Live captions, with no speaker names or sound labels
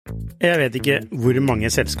Jeg vet ikke hvor mange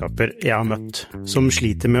selskaper jeg har møtt som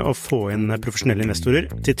sliter med å få inn profesjonelle investorer,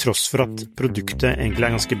 til tross for at produktet egentlig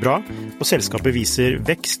er ganske bra, og selskapet viser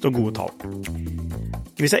vekst og gode tall.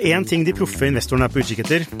 Hvis det er en ting de proffe investorene er på utkikk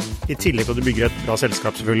etter, i tillegg til at du bygger et bra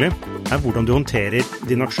selskap selvfølgelig, er hvordan du håndterer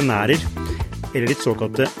dine aksjonærer, eller ditt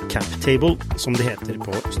såkalte cap table, som det heter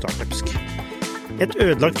på startupsk. Et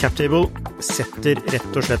ødelagt cap table setter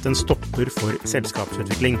rett og slett en stopper for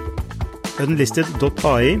selskapsutvikling.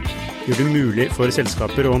 Unlisted.ai gjør det mulig for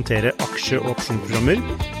selskaper å håndtere aksje- og opsjonsprogrammer,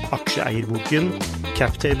 aksjeeierboken,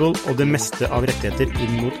 captable og det meste av rettigheter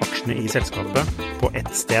inn mot aksjene i selskapet på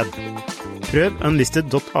ett sted. Prøv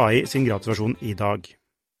Unlisted.ai sin gratisversjon i dag.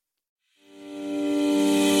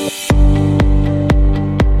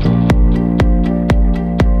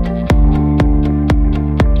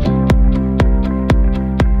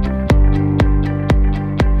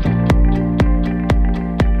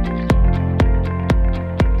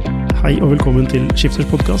 Hei og velkommen til Skifters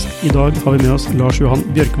podcast. I dag har vi med oss Lars Johan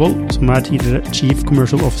Bjørkvold, som er tidligere Chief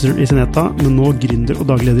Commercial Officer i Zeneta, men nå gründer og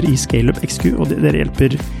dagleder i Scaleup XQ, og dere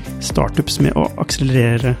hjelper startups med å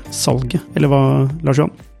akselerere salget. Eller hva, Lars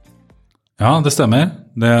Johan? Ja, det stemmer.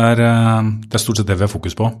 Det er stort sett det vi har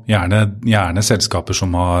fokus på. Gjerne selskaper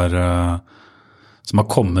som har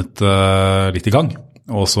kommet litt i gang,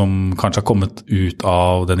 og som kanskje har kommet ut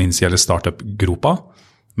av den initielle startup-gropa,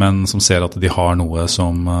 men som ser at de har noe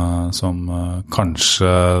som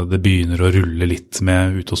kanskje det begynner å rulle litt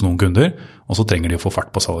med ut hos noen kunder, og så trenger de å få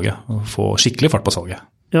fart på salget, få skikkelig fart på salget.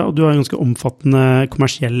 Ja, og du har en ganske omfattende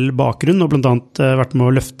kommersiell bakgrunn, og blant annet vært med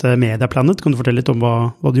å løfte Mediaplanet. Kan du fortelle litt om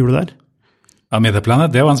hva du gjorde der? Ja,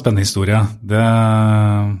 Mediaplanet, det var en spennende historie.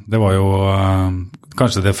 Det var jo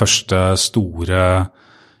kanskje det første store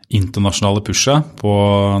internasjonale pushet på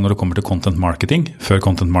når det kommer til content marketing, før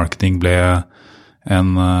content marketing ble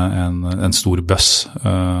en stor buzz,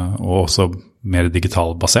 og også mer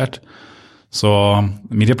digitalbasert. Så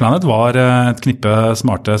Mediaplanet var et knippe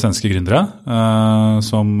smarte svenske gründere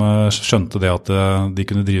som skjønte det at de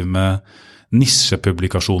kunne drive med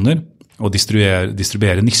nisjepublikasjoner og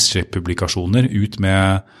distribuere nisjepublikasjoner ut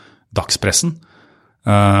med dagspressen.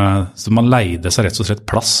 Så man leide seg rett og slett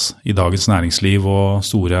plass i Dagens Næringsliv og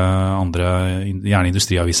store andre, gjerne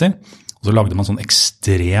industriaviser. Og så lagde man sånn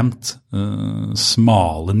ekstremt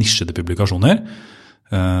smale nisjede publikasjoner,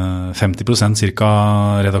 50% cirka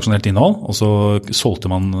redaksjonelt innhold, og så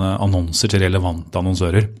solgte man annonser til relevante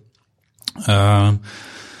annonsører.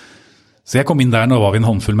 Så jeg kom inn der, nå var vi en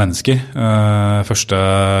håndfull mennesker. Første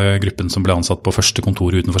gruppen som ble ansatt på første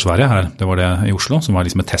kontoret utenfor Sverige, her, det var det i Oslo, som var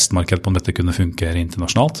liksom et testmarked på om dette kunne fungere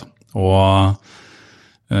internasjonalt. Og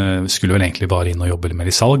skulle vel egentlig bare inn og jobbe mer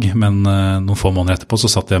i salg, men noen få måneder etterpå så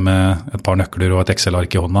satt jeg med et par nøkler og et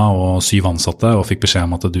Excel-ark i hånda og 7 ansatte og fikk beskjed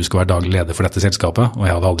om at du skal være daglig leder for dette selskapet, og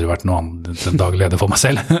jeg hadde aldri vært noe annet enn daglig leder for meg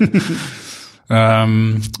selv.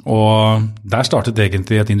 Og der startet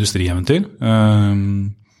egentlig et industrieventyr.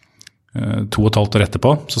 2,5 år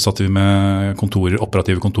etterpå så satt vi med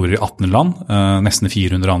operative kontorer i 18 land, nesten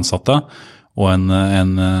 400 ansatte, og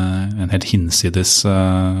en helt hinsides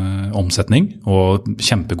omsetning, og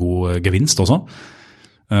kjempegod gevinst også.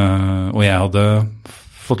 Og jeg hadde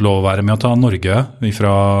fått lov å være med å ta Norge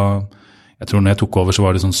ifra, jeg tror når jeg tok over så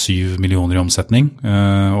var det sånn 7 millioner i omsetning,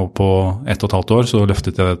 og på 1,5 år så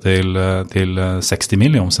løftet jeg det til 60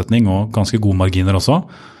 mill. I omsetning, og ganske gode marginer også.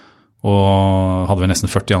 Og hadde vi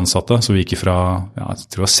nesten 40 ansatte, så vi gikk fra,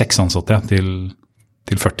 jeg tror det var 6 ansatte til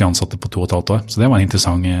 40 ansatte på 2,5 år. Så det var en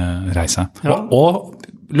interessant reise. Ja. Og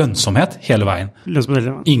lønnsomhet hele veien.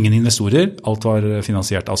 Ingen investorer, alt var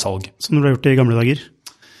finansiert av salg. Som du har gjort det i gamle dager?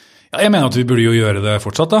 Ja, jeg mener at vi burde jo gjøre det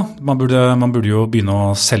fortsatt da. Man burde jo begynne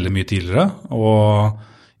å selge mye tidligere, og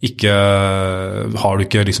har du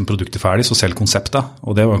ikke liksom produktet ferdig, så selg konseptet.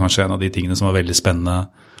 Og det var kanskje en av de tingene som var veldig spennende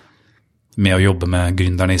med å jobbe med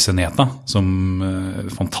gründerne i Zeneta, som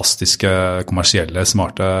fantastiske, kommersielle,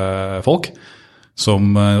 smarte folk,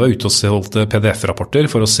 som var ute og solgte PDF-rapporter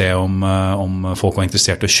for å se om folk var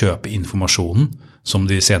interessert i å kjøpe informasjonen som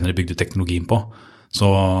de senere bygde teknologien på. Så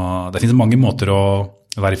det finnes mange måter å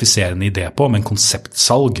verifisere en idé på, men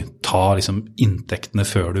konseptsalg, ta liksom inntektene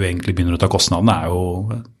før du egentlig begynner å ta kostnadene,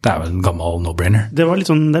 det er jo en gammel no-brainer. Det er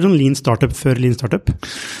sånn lean startup før lean startup?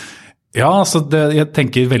 Ja, altså jeg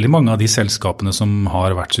tenker veldig mange av de selskapene som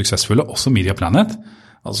har vært suksessfulle, også Mediaplanet.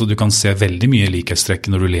 Altså du kan se veldig mye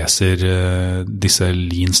likhetstrekk når du leser disse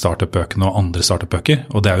lean startup-bøkene og andre startup-bøker,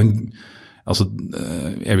 og det er jo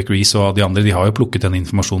Eric Ries og de andre, de har jo plukket den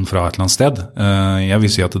informasjonen fra et eller annet sted. Jeg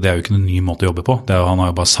vil si at det er jo ikke noen ny måte å jobbe på. Han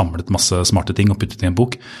har jo bare samlet masse smarte ting og puttet i en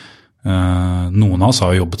bok. Noen av oss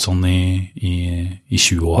har jo jobbet sånn i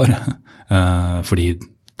 20 år, fordi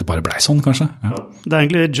det bare ble sånn, kanskje. Ja. Det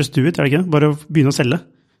egentlig just do it, det ikke? Bare begynne å selge,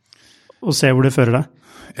 og se hvor det fører deg.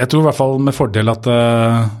 Jeg tror i hvert fall med fordel at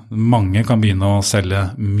mange kan begynne å selge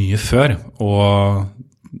mye før, og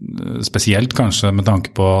spesielt kanskje med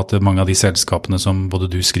tanke på at mange av de selskapene som både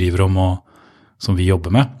du skriver om og som vi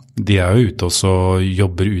jobber med, de jo ute og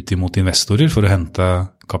jobber ut imot investorer for å hente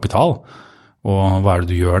kapital. Og hva det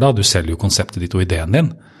du gjør da? Du selger jo konseptet ditt og ideen din.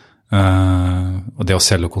 Og det å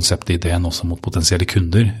selge konseptet ideen også mot potensielle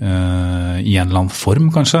kunder i en eller annen form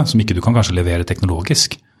kanskje, som ikke du kan kanskje levere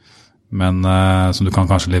teknologisk, men som du kan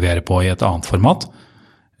kanskje levere på i et annet format.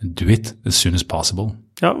 Do it as soon as possible.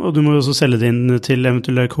 Ja, og du må jo også selge det inn til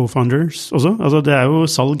eventuelle co-founders også. Altså det jo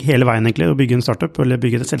salg hele veien egentlig, å bygge en startup eller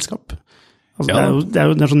bygge et selskap. Altså, ja. Det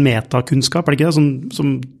jo en sånn metakunnskap, det ikke det? Som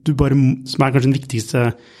kanskje den viktigste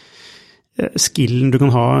skillen du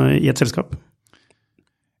kan ha i et selskap.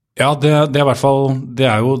 Ja, det i hvert fall, det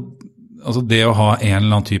jo altså det å ha en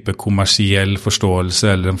eller annen type kommersiell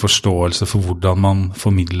forståelse eller en forståelse for hvordan man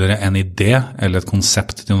formidler en idé eller et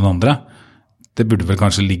konsept til noen andre, det burde vel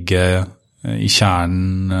kanskje ligge i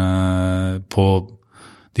kjernen på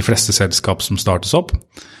de fleste selskap som startes opp.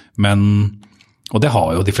 Og det har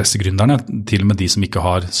jo de fleste gründerne, til og med de som ikke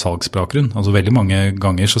har salgsbakgrunn. Altså veldig mange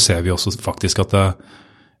ganger så ser vi også faktisk at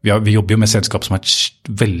vi jobber jo med selskap som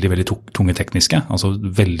veldig, veldig tunge tekniske, altså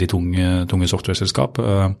veldig tunge software-selskap.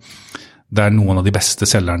 Det noen av de beste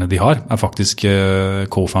selgerne de har, faktisk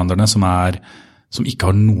co-founderne som ikke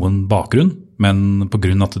har noen bakgrunn, men på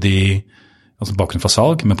grunn av at altså bakgrunn fra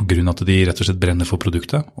salg, men på grunn av at de rett og slett brenner for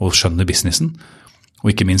produktet og skjønner businessen, og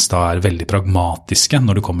ikke minst da veldig pragmatiske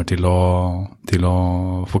når det kommer til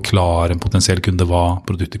å forklare en potensiell kunde hva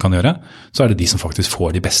produktet kan gjøre, så det de som faktisk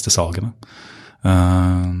får de beste salgene.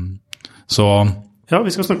 Ja,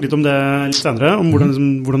 vi skal snakke litt om det litt senere, om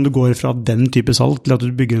hvordan du går fra den type salg til at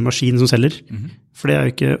du bygger en maskin som selger, for det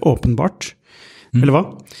jo ikke åpenbart, eller hva?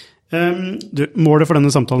 Målet for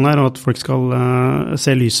denne samtalen er at folk skal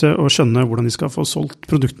se lyset og skjønne hvordan de skal få solgt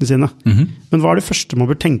produktene sine. Men hva det første man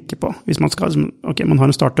bør tenke på? Hvis man skal, man har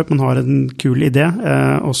en startup, man har en kul idé,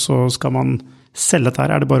 og så skal man selge dette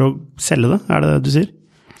her. Det bare å selge det? Det du sier?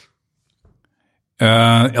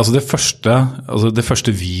 Altså det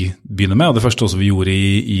første vi begynner med, og det første også vi gjorde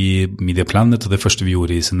i Media Planet, og det første vi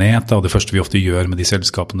gjorde i Zeneta, og det første vi ofte gjør med de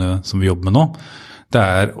selskapene som vi jobber med nå,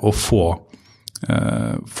 det å få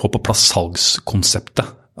på plass salgskonseptet.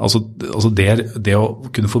 Altså det å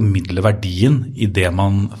kunne formidle verdien i det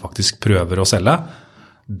man faktisk prøver å selge,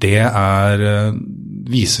 det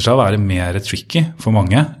viser seg å være mer tricky for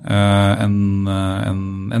mange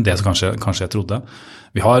enn det som kanskje jeg trodde.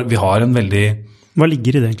 Vi har en veldig... Hva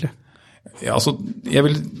ligger i det egentlig? Ja, altså, jeg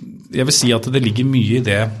vil si at det ligger mye i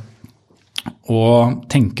det å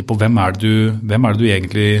tenke på hvem det du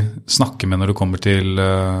egentlig snakker med når du kommer til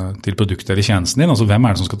produktet eller tjenesten din. Altså hvem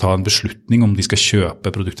det som skal ta en beslutning om de skal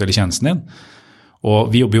kjøpe produktet eller tjenesten din.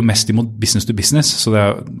 Og vi jobber jo mest imot business to business, så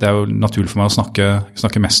det jo naturlig for meg å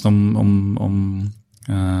snakke mest om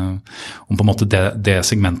på en måte det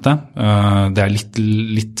segmentet. Det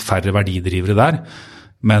litt færre verdidrivere der,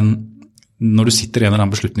 men når du sitter i en eller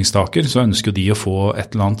annen beslutningstaker, så ønsker de å få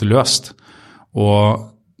et eller annet løst. Og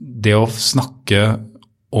det å snakke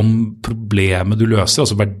om problemet du løser,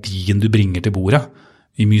 altså verdien du bringer til bordet,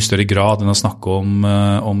 i mye større grad enn å snakke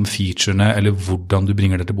om featurene eller hvordan du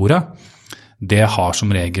bringer det til bordet, det har som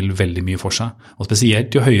regel veldig mye for seg. Og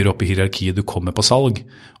spesielt jo høyere opp i hierarkiet du kommer på salg,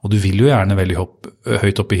 og du vil jo gjerne veldig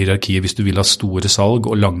høyt opp i hierarkiet hvis du vil ha store salg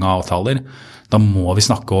og lange avtaler. Da må vi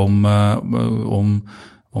snakke om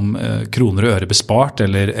kroner og øre bespart,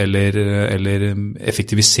 eller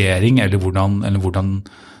effektivisering, eller hvordan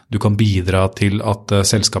du kan bidra til at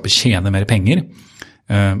selskapet tjener mer penger.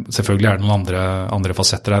 Selvfølgelig det noen andre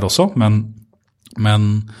fasetter her også, men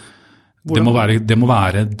det må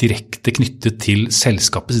være direkte knyttet til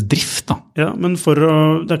selskapets drift, da. Ja, men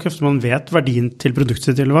det ikke ofte man vet verdien til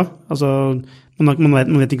produktet til hva? Altså, man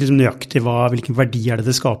vet ikke liksom nøyaktig hvilken verdi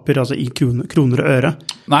det skaper, altså i kroner og øre.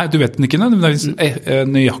 Nei, du vet den ikke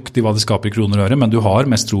nøyaktig hva det skaper i kroner og øre, men du har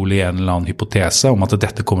mest trolig en eller annen hypotese om at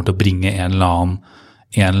dette kommer til å bringe en eller annen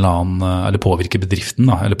eller påvirke bedriften,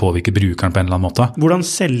 da, eller påvirke brukeren på en eller annen måte. Hvordan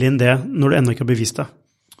selge inn det når du ennå ikke har bevist det?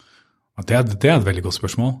 Det et veldig godt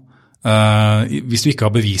spørsmål. Hvis du ikke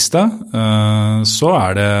har bevist det, så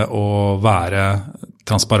det å være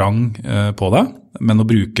transparent på det, men å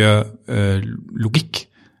bruke logikk.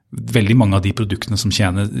 Veldig mange av de produktene som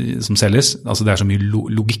selges, altså det så mye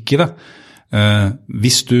logikk i det.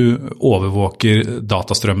 Hvis du overvåker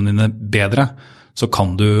datastrømmene dine bedre, så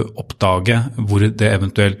kan du oppdage hvor det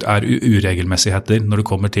eventuelt uregelmessigheter når det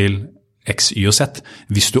kommer til X, Y og Z.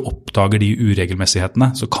 Hvis du oppdager de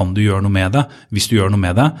uregelmessighetene, så kan du gjøre noe med det. Hvis du gjør noe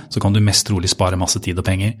med det, så kan du mest trolig spare masse tid og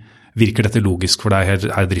penger. Virker dette logisk for deg,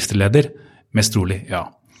 herr driftsleder? Mest trolig, ja.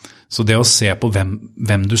 Så det å se på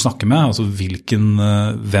hvem du snakker med, altså hvilken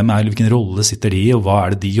rolle sitter de i, og hva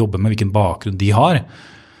det de jobber med, hvilken bakgrunn de har,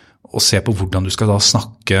 og se på hvordan du skal da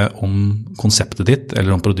snakke om konseptet ditt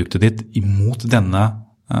eller om produktet ditt imot denne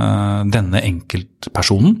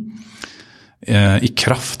enkeltpersonen, i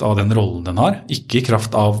kraft av den rollen den har, ikke i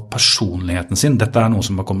kraft av personligheten sin. Dette noe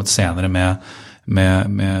som har kommet senere med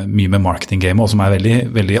mye med marketing-gamet, og som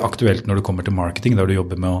veldig, veldig aktuelt når det kommer til marketing, der du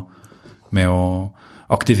jobber med å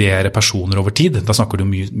aktivere personer over tid. Da snakker du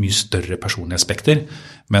om mye større personlige aspekter,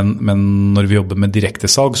 men når vi jobber med direkte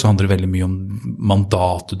salg, så handler det veldig mye om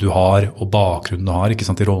mandatet du har, og bakgrunnen du har, ikke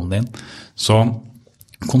sant, i rollen din. Så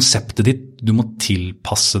konseptet ditt, du må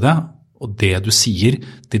tilpasse det, og det du sier,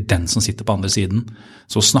 til den som sitter på andre siden.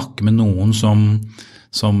 Så snakke med noen som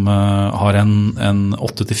har en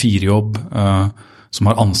 8-4-jobb, som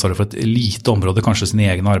har ansvaret for et lite område, kanskje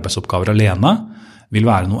sine egne arbeidsoppgaver alene, vil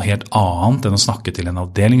være noe helt annet enn å snakke til en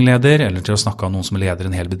avdelingleder, eller til å snakke av noen som leder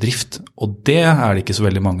en hel bedrift. Og det det ikke så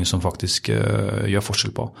veldig mange som faktisk gjør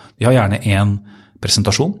forskjell på. De har gjerne en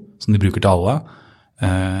presentasjon som de bruker til alle,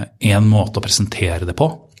 en måte å presentere det på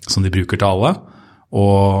som de bruker til alle,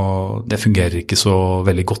 og det fungerer ikke så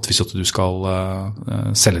veldig godt hvis du skal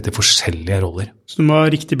selge til forskjellige roller. Så du må ha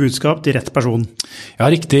riktig budskap til rett person? Ja,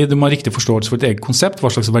 riktig. Du må ha riktig forståelse for ditt eget konsept, hva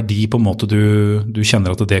slags verdi på en måte du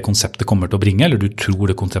kjenner at det konseptet kommer til å bringe, eller du tror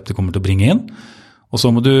det konseptet kommer til å bringe inn. Og så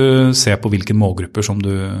må du se på hvilke målgrupper som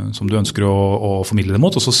du ønsker å formidle det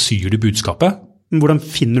mot, og så syr du budskapet. Men hvordan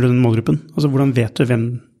finner du den målgruppen? Altså hvordan vet du hvem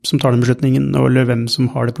som tar den beslutningen, eller hvem som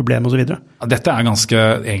har det problemet og så videre? Dette det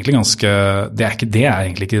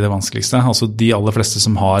egentlig ikke det vanskeligste. Altså de aller fleste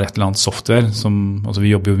som har et eller annet software, altså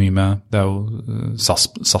vi jobber jo mye med, det jo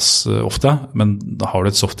SAS ofte, men da har du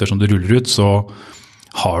et software som du ruller ut, så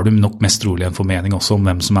har du nok mest trolig en formening også om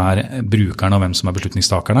hvem som brukerne og hvem som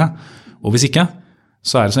beslutningstakerne. Og hvis ikke,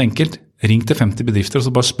 så det så enkelt. Ring til 50 bedrifter, og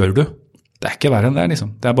så bare spør du. Det ikke verre enn det,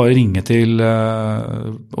 liksom. Det bare å ringe til,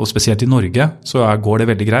 og spesielt i Norge, så går det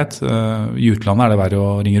veldig greit. I utlandet det verre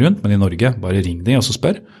å ringe rundt, men i Norge, bare ring de og så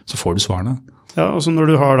spør, så får du svarene. Ja, og så når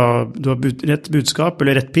du har rett budskap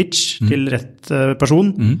eller rett pitch til rett person,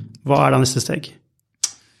 hva da neste steg?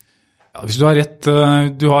 Ja, hvis du har rett,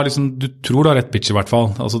 du tror du har rett pitch i hvert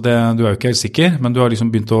fall, altså du jo ikke helt sikker, men du har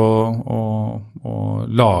liksom begynt å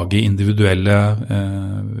lage individuelle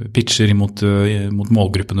pitcher mot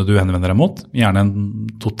målgruppene du henvender deg mot, gjerne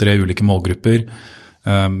 2-3 ulike målgrupper,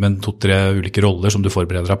 men 2-3 ulike roller som du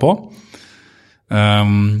forbereder deg på.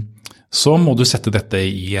 Så må du sette dette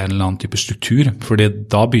i en eller annen type struktur, fordi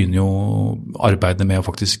da begynner jo arbeidet med å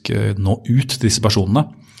faktisk nå ut til disse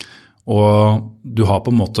personene. Og du har på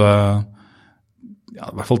en måte, ja,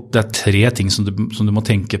 i hvert fall det 3 ting som du må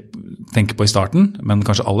tenke på i starten, men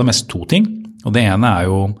kanskje aller mest 2 ting. Og det ene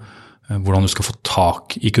jo hvordan du skal få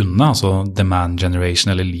tak i kundene, altså demand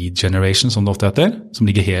generation eller lead generation som det ofte heter, som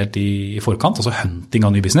ligger helt i forkant, altså hunting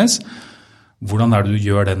av ny business. Hvordan det du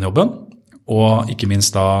gjør den jobben? Og ikke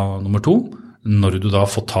minst da nummer 2, når du da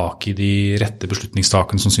får tak i de rette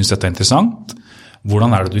beslutningstakene som synes dette interessant,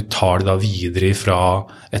 hvordan det du tar det da videre fra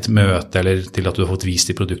et møte eller til at du har fått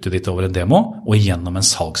vist i produktet ditt over en demo, og gjennom en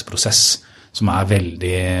salgsprosess som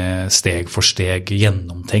veldig steg for steg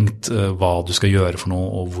gjennomtenkt hva du skal gjøre for noe,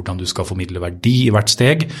 og hvordan du skal formidle verdi i hvert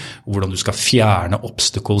steg, og hvordan du skal fjerne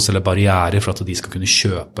obstacles eller barrierer for at de skal kunne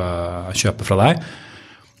kjøpe fra deg.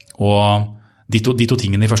 Og de to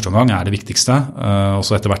tingene i første omgang det viktigste, og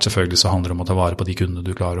så etter hvert selvfølgelig så handler det om å ta vare på de kundene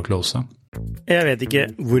du klarer å close. Jeg vet ikke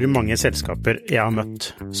hvor mange selskaper jeg har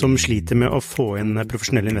møtt som sliter med å få inn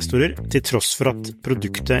profesjonelle investorer, til tross for at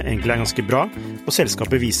produktet egentlig ganske bra, og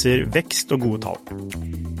selskapet viser vekst og gode tall.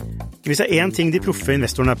 Hvis det en ting de proffe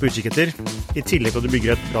investorene på utkikk etter, i tillegg til at du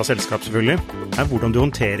bygger et bra selskap selvfølgelig, hvordan du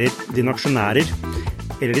håndterer dine aksjonærer,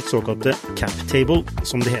 eller ditt såkalte cap table,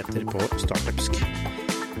 som det heter på startupsk.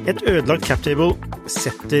 Et ødelagt cap table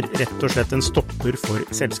setter rett og slett en stopper for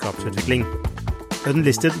selskapsutvikling.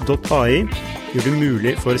 Unlisted.ai gjør det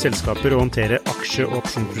mulig for selskaper å håndtere aksje- og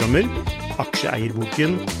opsjonsprogrammer,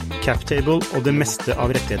 aksjeeierboken, cap table og det meste av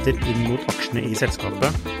rettigheter inn mot aksjene i selskapet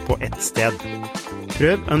på ett sted.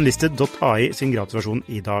 Prøv Unlisted.ai sin gratisversjon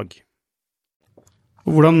i dag.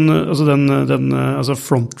 Hvordan, altså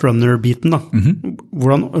frontrunner-biten da,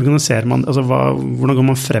 hvordan organiserer man, hvordan går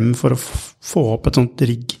man frem for å få opp et sånt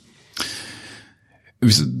rigg?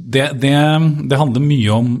 Det handler mye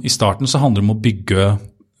om, i starten så handler det om å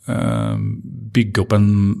bygge opp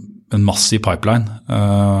en massiv pipeline,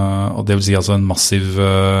 og det vil si altså en massiv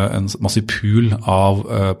pool av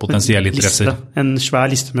potensielle interesser. En svær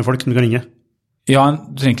liste med folk som du kan ringe. Ja,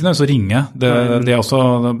 du trenger ikke nødvendigvis å ringe, det også,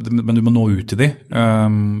 men du må nå ut til dem.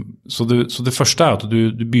 Så det første at du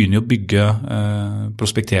begynner å bygge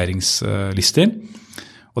prospekteringslister,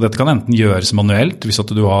 og dette kan enten gjøres manuelt, hvis at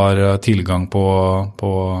du har tilgang på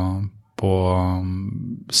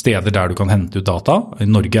steder der du kan hente ut data. I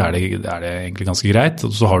Norge er det egentlig ganske greit,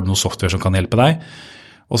 og så har du noe software som kan hjelpe deg.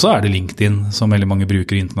 Og så er det LinkedIn som veldig mange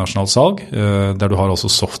bruker i internasjonalt salg, der du har også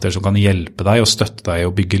software som kan hjelpe deg og støtte deg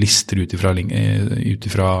og bygge lister ut ifra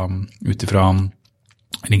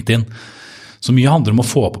LinkedIn. Så mye handler om å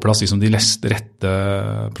få på plass liksom de rette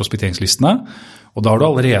prospekteringslistene, og da har du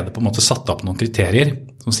allerede på en måte satt opp noen kriterier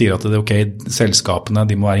som sier at selskapene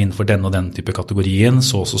de må være innenfor den og den type kategorien,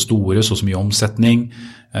 så store, så mye omsetning.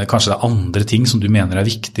 Kanskje det er andre ting som du mener er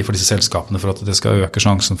viktig for disse selskapene for at det skal øke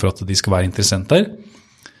sjansen for at de skal være interessenter.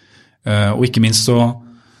 Og ikke minst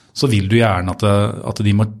så vil du gjerne at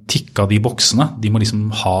de må tikke av de boksene. De må liksom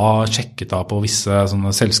ha sjekket av på visse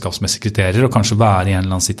sånne selskapsmessige kriterier og kanskje være i en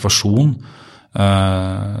eller annen situasjon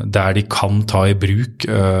der de kan ta i bruk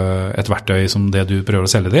et verktøy som det du prøver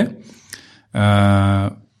å selge dem.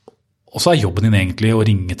 Og så er jobben din egentlig å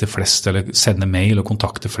ringe til flest eller sende mail og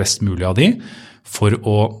kontakte flest mulig av de for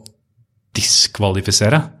å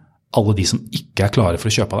diskvalifisere alle de som ikke er klare for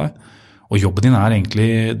å kjøpe av deg. Og jobben din er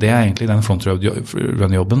egentlig den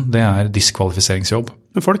frontrun-jobben, det er diskvalifiseringsjobb.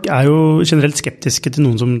 Men folk er jo generelt skeptiske til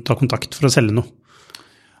noen som tar kontakt for å selge noe.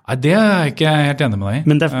 Nei, det er jeg ikke helt enig med deg i.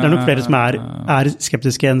 Men det er nok flere som er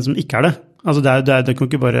skeptiske enn som ikke er det. Altså det kan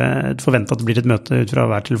ikke bare forvente at det blir et møte ut fra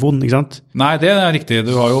hver telefon, ikke sant? Nei, det er riktig.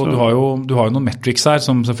 Du har jo noen metrics her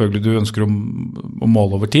som selvfølgelig du ønsker å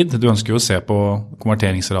måle over tid. Du ønsker jo å se på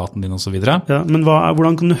konverteringsraten din og så videre. Ja, men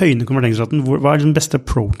hvordan kan du høyne konverteringsraten? Hva er den beste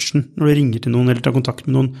approachen når du ringer til noen eller tar kontakt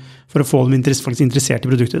med noen for å få dem faktisk interessert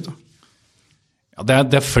i produktet ditt? Ja,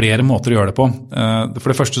 det er flere måter å gjøre det på. For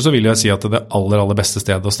det første så vil jeg si at det aller beste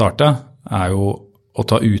stedet å starte er jo å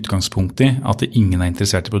ta utgangspunkt i at ingen er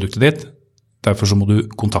interessert i produktet ditt. Derfor så må du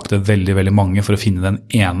kontakte veldig, veldig mange for å finne den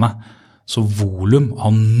ene. Så volum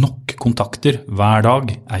av nok kontakter hver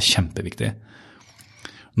dag er kjempeviktig.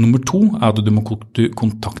 Nummer 2 er at du må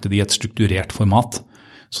kontakte de i et strukturert format.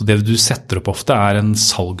 Så det du setter opp ofte er en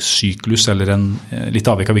salgssyklus, eller litt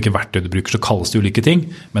avhengig av hvilke verktøy du bruker, så kalles det ulike ting,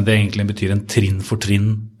 men det egentlig betyr en trinn for trinn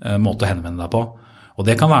måte å henvende deg på. Og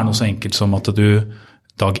det kan være noe så enkelt som at du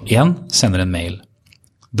dag 1 sender en mail.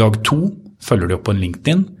 Dag 2 følger du opp på en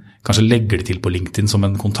LinkedIn, kanskje legger de til på LinkedIn som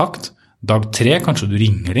en kontakt. Dag 3 kanskje du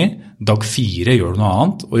ringer de. Dag 4 gjør du noe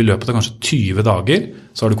annet, og i løpet av kanskje 20 dager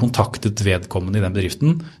så har du kontaktet vedkommende i den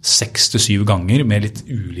bedriften 6-7 ganger med litt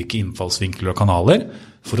ulike innfallsvinkler og kanaler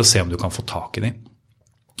for å se om du kan få tak i de.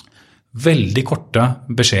 Veldig korte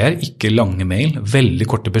beskjeder, ikke lange mail, veldig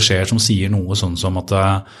korte beskjeder som sier noe sånn som at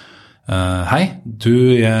hei,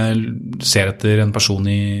 jeg ser etter en person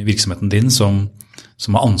i virksomheten din som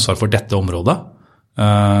har ansvar for dette området.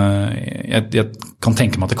 Jeg kan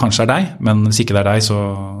tenke meg at det kanskje er deg, men hvis ikke det er deg,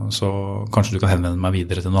 så kanskje du kan henvende meg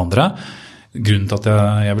videre til noen andre. Grunnen til at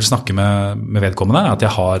jeg vil snakke med vedkommende er at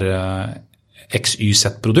jeg har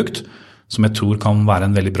XYZ-produkt som jeg tror kan være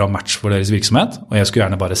en veldig bra match for deres virksomhet, og jeg skulle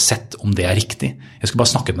gjerne bare sett om det er riktig. Jeg skulle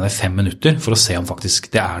bare snakket med deg 5 minutter for å se om faktisk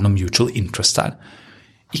det er noe mutual interest her.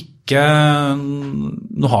 Ikke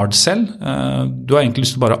noe hard selv. Du har egentlig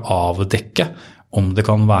lyst til bare å avdekke om det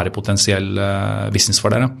kan være potensiell business for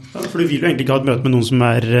dere. Ja, for du vil jo egentlig ikke ha et møte med noen som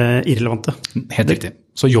er irrelevante. Helt riktig.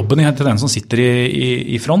 Så jobben til den som sitter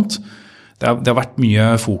i front, det har vært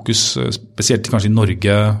mye fokus, spesielt kanskje i Norge.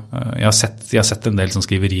 Jeg har sett en del sånn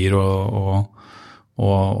skriverier,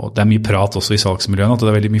 og det er mye prat også i salgsmiljøene, at det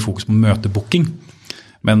er veldig mye fokus på møtebooking.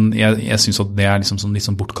 Men jeg synes at det er liksom sånn litt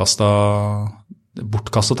sånn bortkastet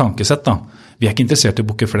tankesett da. Vi er ikke interessert i å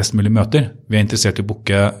booke flest mulig møter. Vi er interessert i å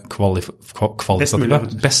booke kvalitative,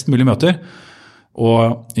 best mulig møter.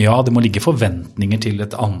 Og ja, det må ligge forventninger til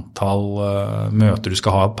et antall møter du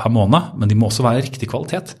skal ha per måned, men de må også være riktig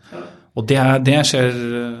kvalitet. Og det skjer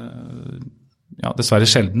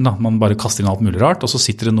dessverre sjelden da. Man bare kaster inn alt mulig rart, og så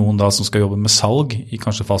sitter det noen da som skal jobbe med salg i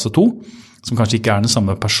kanskje fase 2, som kanskje ikke er den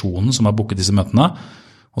samme personen som har booket disse møtene.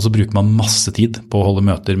 Og så bruker man masse tid på å holde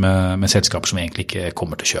møter med selskaper som egentlig ikke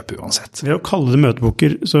kommer til å kjøpe uansett. Ved å kalle det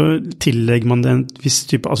møtebooker, så tillegger man det en viss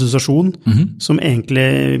type assosiasjon som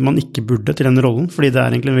egentlig man ikke burde til den rollen, fordi det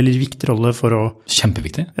er egentlig en veldig viktig rolle for å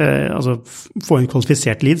Kjempeviktig. Få en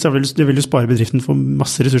kvalifisert lead, så det vil jo spare bedriften for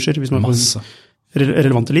masse ressurser hvis man får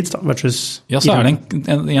relevante leads da, versus... Ja, så er det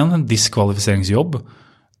en diskvalifiseringsjobb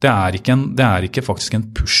Det er ikke faktisk en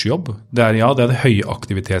push-jobb. Det er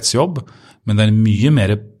høyaktivitetsjobb, men det er en mye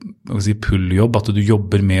mer pull-jobb, at du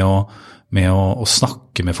jobber med å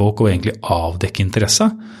snakke med folk og egentlig avdekke interesse,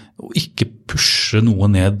 og ikke pushe noe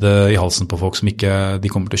ned i halsen på folk som ikke de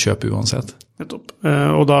kommer til å kjøpe uansett.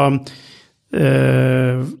 Og da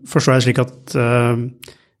forstår jeg slik at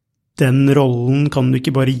den rollen kan du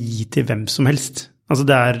ikke bare gi til hvem som helst. Altså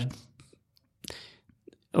det er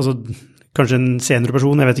kanskje en senere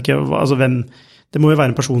person, jeg vet ikke, det må jo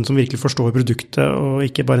være en person som virkelig forstår produktet, og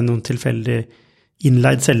ikke bare noen tilfeldig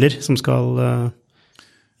innleid selger som skal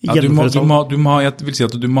gjennomføre salg. Jeg vil si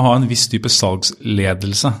at du må ha en viss type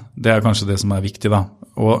salgsledelse. Det er kanskje det som er viktig da.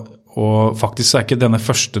 Og faktisk er ikke denne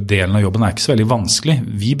første delen av jobben er ikke så veldig vanskelig.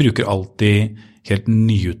 Vi bruker alltid helt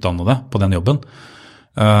nyutdannede på den jobben.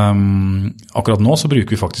 Akkurat nå så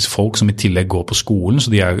bruker vi faktisk folk som i tillegg går på skolen,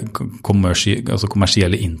 så de er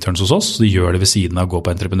kommersielle interns hos oss, så de gjør det ved siden av å gå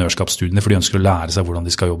på entreprenørskapsstudiene, for de ønsker å lære seg hvordan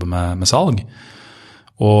de skal jobbe med salg.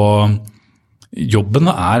 Og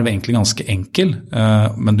jobben er egentlig ganske enkel,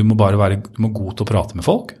 men du må være god til å prate med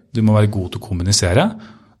folk, du må være god til å kommunisere,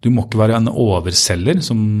 du må ikke være en overselger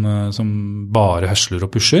som bare høsler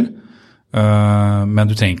og pusher. Men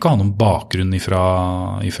du trenger ikke ha noen bakgrunn fra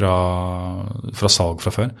salg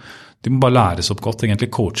fra før. De må bare læres opp godt, egentlig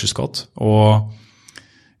coaches godt. Og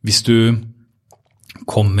hvis du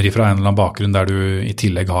kommer fra en eller annen bakgrunn der du i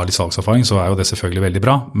tillegg har litt salgserfaring, så er jo det selvfølgelig veldig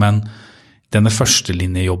bra. Men denne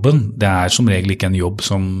førstelinjejobben, det er som regel ikke en jobb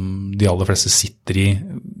som de aller fleste sitter i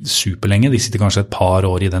superlenge. De sitter kanskje et par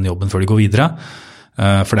år i den jobben før de går videre.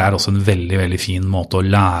 For det er også en veldig, veldig fin måte å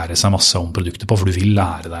lære seg masse om produktet på, for du vil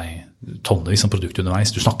lære deg tonnevis av produkt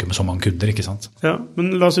underveis. Du snakker med så mange kunder, ikke sant? Ja,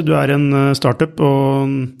 men la oss si du er en startup, og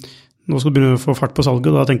nå skal du begynne å få fart på salget,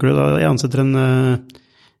 og da tenker du at jeg ansetter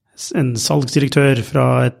en salgsdirektør fra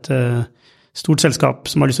et stort selskap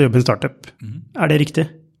som har lyst til å jobbe i en startup. Er det riktig?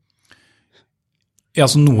 Ja,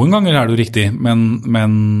 så noen ganger er det jo riktig,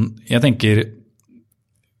 men jeg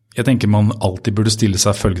tenker man alltid burde stille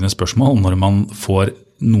seg følgende spørsmål når man får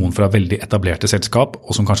noen fra veldig etablerte selskap,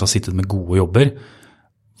 og som kanskje har sittet med gode jobber.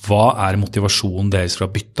 Hva er motivasjonen deres for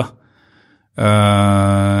å bytte?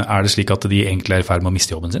 Er det slik at de egentlig er i ferd med å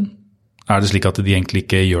miste jobben sin? Er det slik at de egentlig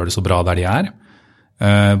ikke gjør det så bra der de er?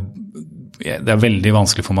 Det er veldig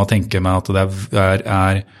vanskelig for meg å tenke meg at det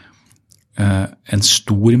er en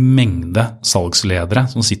stor mengde salgsledere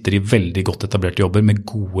som sitter i veldig godt etablerte jobber med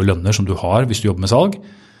gode lønner som du har hvis du jobber med salg,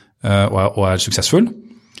 og er suksessfull,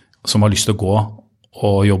 som har lyst til å gå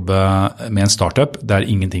og jobbe med en startup der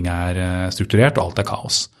ingenting er strukturert og alt er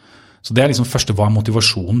kaos. Så det er liksom første, hva er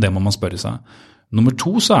motivasjonen? Det må man spørre seg. Nummer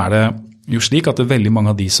 2 så er det jo slik at det er veldig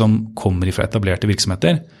mange av de som kommer fra etablerte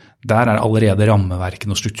virksomheter, der er allerede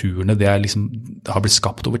rammeverkene og strukturene, det har blitt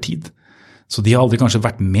skapt over tid. Så de har aldri kanskje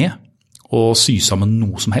vært med å sy sammen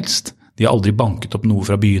noe som helst. De har aldri banket opp noe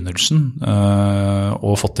fra begynnelsen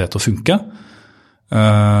og fått det til å funke.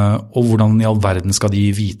 Og hvordan i all verden skal de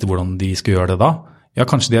vite hvordan de skal gjøre det da? Ja,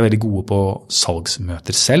 kanskje de er veldig gode på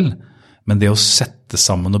salgsmøter selv, men det å sette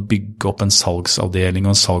sammen og bygge opp en salgsavdeling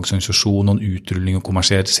og en salgsorganisasjon og en utrulling og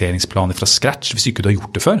kommersialiseringsplaner fra scratch, hvis ikke du har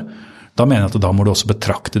gjort det før, da mener jeg at da må du også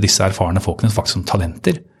betrakte disse erfarne folkene faktisk som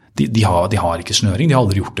talenter. De har ikke snøring, de har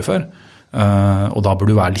aldri gjort det før, og da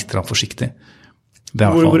bør du være litt forsiktig.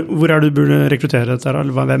 Hvor er det du burde rekruttere dette,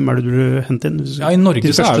 eller hvem er det du burde hente inn? Ja, i Norge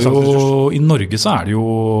så er det jo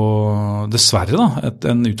dessverre da,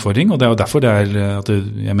 en utfordring, og det er jo derfor at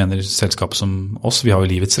jeg mener selskapet som oss, vi har jo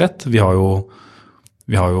livets rett, vi har jo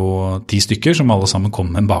 10 stykker som alle sammen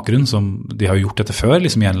kommer med en bakgrunn, som de har gjort dette før,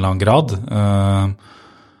 liksom i en eller annen grad,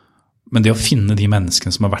 men det å finne de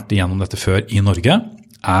menneskene som har vært igjennom dette før i Norge,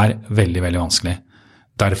 er veldig, veldig vanskelig.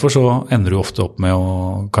 Derfor så ender du ofte opp med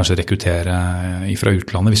å kanskje rekruttere fra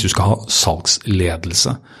utlandet hvis du skal ha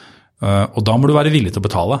salgsledelse. Og da må du være villig til å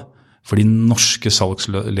betale, for de norske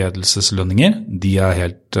salgsledelseslønninger, de er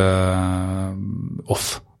helt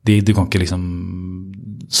off. Du kan ikke liksom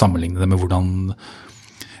sammenligne det med hvordan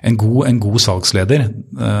en god salgsleder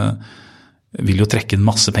vil jo trekke inn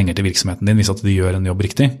masse penger til virksomheten din hvis at de gjør en jobb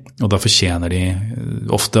riktig, og da fortjener de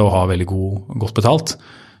ofte å ha veldig godt betalt.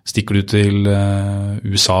 Stikker du til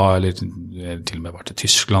USA eller til og med bare til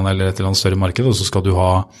Tyskland eller et eller annet større marked, og så skal du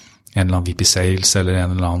ha en eller annen VP Sales eller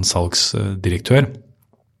en eller annen salgsdirektør.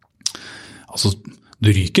 Altså, du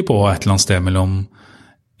ryker på et eller annet sted mellom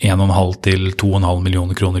 1,5 til 2,5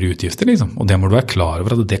 millioner kroner i utgifter, liksom. Og det må du være klar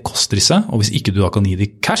over at det koster seg, og hvis ikke du da kan gi de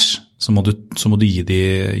cash, så må du gi de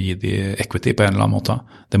equity på en eller annen måte.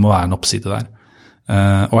 Det må være en oppside der.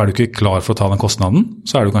 Og er du ikke klar for å ta den kostnaden,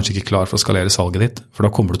 så er du kanskje ikke klar for å skalere salget ditt, for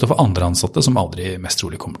da kommer du til å få andre ansatte som aldri mest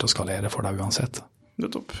trolig kommer til å skalere for deg uansett.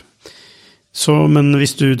 Nettopp. Så, men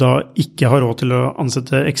hvis du da ikke har råd til å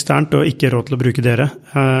ansette eksternt og ikke råd til å bruke dere,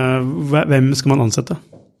 hvem skal man ansette?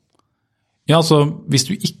 Ja, altså hvis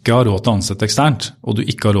du ikke har råd til å ansette eksternt, og du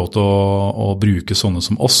ikke har råd til å bruke sånne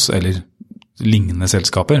som oss, eller lignende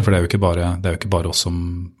selskaper, for det er jo ikke bare oss som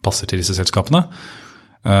passer til disse selskapene,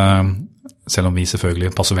 selv om vi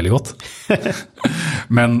selvfølgelig passer veldig godt.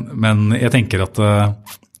 men jeg tenker at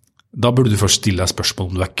da burde du først stille deg spørsmål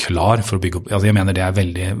om du er klar for å bygge opp. Altså jeg mener det er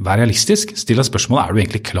vær realistisk. Still deg spørsmål, er du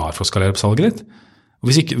egentlig klar for å skalere opp salget ditt? Og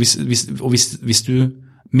hvis du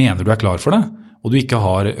mener du er klar for det, og du ikke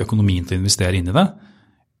har økonomien til å investere inn i det,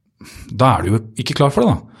 da er du jo ikke klar for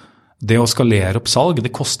det da. Det å skalere opp salg,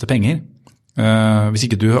 det koster penger. Hvis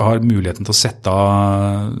ikke du har muligheten til å sette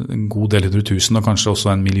av en god del 100 000 og kanskje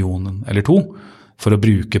også 1 million eller 2 for å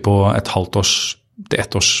bruke på et halvt års til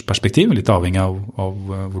 1 års perspektiv, litt avhengig av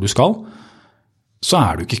hvor du skal, så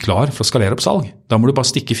er du ikke klar for å skalere opp salg. Da må du bare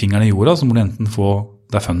stikke fingeren i jorda, så må du enten få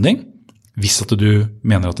deg funding, hvis at du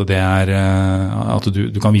mener at det at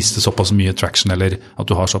du kan vise det såpass mye traction, eller at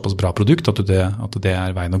du har såpass bra produkt, at det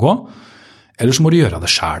er veien å gå, eller så må du gjøre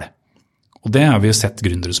det selv. Og det har vi jo sett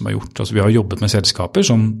gründere som har gjort. Altså, vi har jobbet med selskaper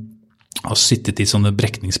som har sittet i sånne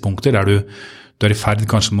brekningspunkter der du er i ferd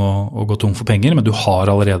kanskje med å gå tom for penger, men du har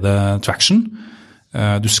allerede traction.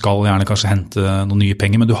 Du skal gjerne kanskje hente noen nye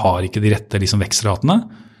penger, men du har ikke de rette vekstratene.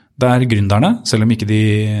 Der gründerne, selv om ikke de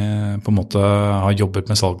på en måte har jobbet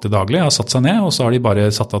med salg til daglig, har satt seg ned, og så har de bare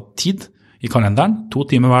satt av tid i kalenderen, 2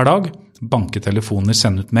 timer hver dag, banke telefoner,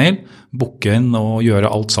 sende ut mail, booke inn og gjøre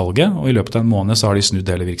alt salget, og i løpet av en måned så har de snudd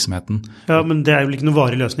hele virksomheten. Ja, men det er jo ikke noen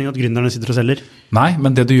varig løsning at gründerne sitter og selger. Nei,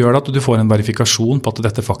 men det du gjør da, at du får en verifikasjon på at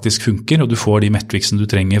dette faktisk funker, og du får de metricsene du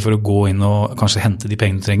trenger for å gå inn og kanskje hente de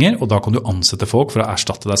pengene du trenger, og da kan du ansette folk for å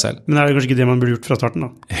erstatte deg selv. Men er det kanskje ikke det man burde gjort fra starten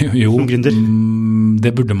da? Jo, som gründer?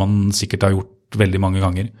 Det burde man sikkert ha gjort veldig mange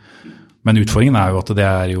ganger. Men utfordringen er jo at det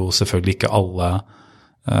er jo selvfølgelig ikke alle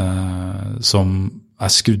som er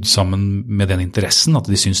skrudd sammen med den interessen, at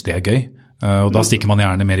de synes det er gøy. Og da stikker man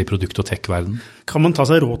gjerne mer i produkt- og tech-verden. Kan man ta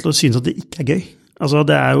seg råd til å synes at det ikke er gøy? Altså,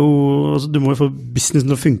 det er jo, du må jo få businessen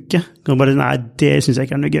til å funke. Du kan bare, nei, det synes jeg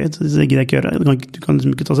ikke er noe gøy, så det gidder jeg ikke gjøre. Du kan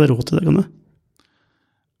liksom ikke ta seg råd til det, kan du?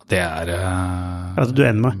 Det er... Altså, du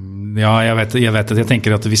er enig med? Ja, jeg vet det. Jeg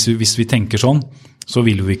tenker at hvis vi tenker sånn, så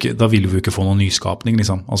vil vi ikke få noen nyskapning,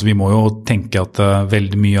 liksom. Altså, vi må jo tenke at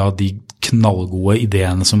veldig mye av de knallgode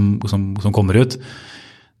ideene som kommer ut,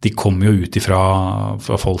 de kommer jo ut fra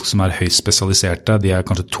folk som er høyst spesialiserte, de er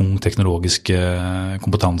kanskje tung teknologisk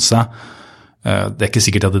kompetanse. Det er ikke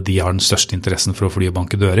sikkert at de har den største interessen for å fly og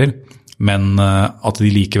banke dører, men at de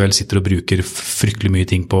likevel sitter og bruker fryktelig mye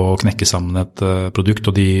ting på å knekke sammen et produkt,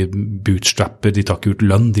 og de bootstrapper, de tar ikke ut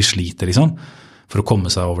lønn, de sliter liksom, for å komme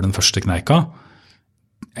seg over den første kneika.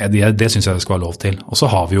 Det synes jeg det skal være lov til. Og så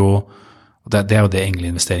har vi jo, det er jo det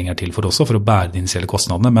engleinvestering er til for også, for å bære de initielle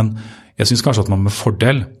kostnadene, men jeg synes kanskje at man med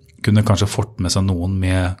fordel kunne kanskje fått med seg noen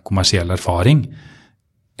med kommersiell erfaring,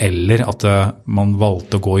 eller at man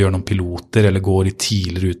valgte å gå og gjøre noen piloter, eller gå litt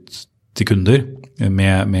tidligere ut til kunder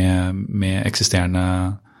med eksisterende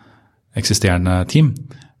team,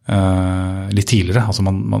 litt tidligere. Altså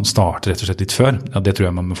man starter rett og slett litt før. Ja, det tror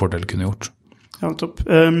jeg man med fordel kunne gjort. Ja, topp.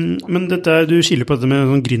 Men du skiller på dette med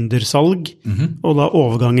sånn gründersalg, og da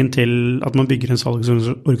overgangen til at man bygger en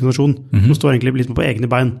salgsorganisasjon, som står egentlig litt på egne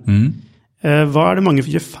bein. Hva er det mange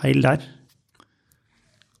gjør feil der?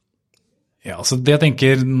 Ja, altså det jeg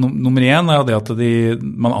tenker, nummer 1 er jo det at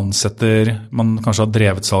man kanskje har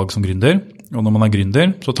drevet salg som gründer, og når man er gründer,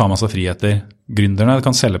 så tar man seg friheter. Gründerne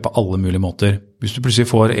kan selge på alle mulige måter. Hvis du plutselig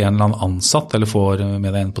får en eller annen ansatt, eller får med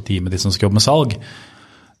deg en på teamet ditt som skal jobbe med salg,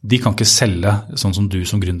 de kan ikke selge sånn som du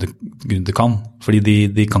som gründer kan, fordi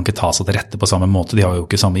de kan ikke ta seg til rette på samme måte. De har jo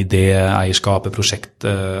ikke samme idé, eierskap,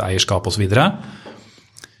 prosjekteierskap og så videre.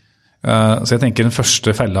 Så jeg tenker den første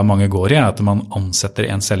fella mange går i er at man ansetter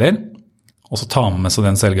en selger, og så tar man med seg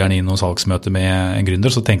den selgeren inn og salgsmøte med en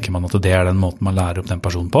gründer, så tenker man at det er den måten man lærer opp den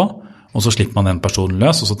personen på, og så slipper man den personen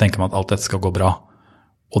løs, og så tenker man at alt dette skal gå bra.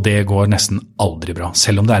 Og det går nesten aldri bra.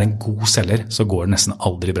 Selv om det er en god selger, så går det nesten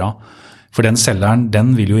aldri bra. For den selgeren,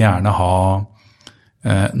 den vil jo gjerne ha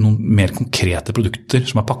noen mer konkrete produkter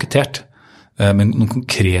som er pakketert, med noen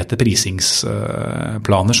konkrete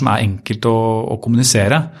prisingsplaner som er enkelt å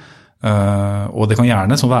kommunisere. Og det kan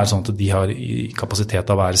gjerne være sånn at de har i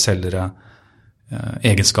kapasitet av å være selgere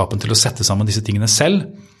egenskapen til å sette sammen disse tingene selv,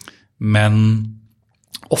 men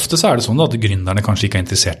ofte så er det sånn at gründerne kanskje ikke er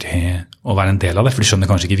interessert i å være en del av det, for de skjønner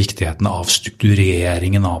kanskje ikke viktigheten av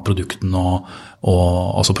struktureringen av produkten og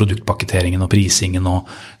altså produktpakketeringen og prisingen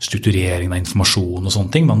og struktureringen av informasjon og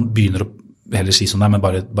sånne ting. Man begynner å heller si sånn, nei, men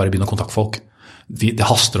bare begynne å kontakte folk. det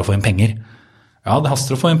haster å få inn penger. Ja, det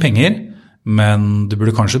haster å få inn penger, men du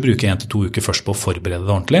burde kanskje bruke 1 til 2 uker først på å forberede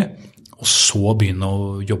det ordentlig, og så begynne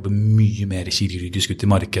å jobbe mye mer kirurgisk ut i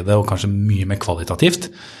markedet, og kanskje mye mer kvalitativt,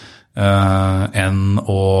 enn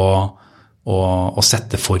å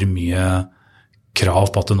sette for mye krav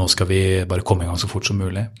på at nå skal vi bare komme i gang så fort som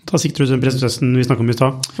mulig. Ta sikter du til den prosessen vi snakket om i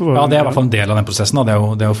stad? Ja, det I hvert fall en del av den prosessen. Det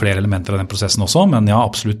er jo flere elementer av den prosessen også, men ja,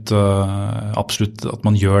 absolutt at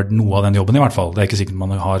man gjør noe av den jobben I hvert fall. Det ikke sikkert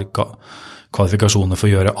man har kvalifikasjoner for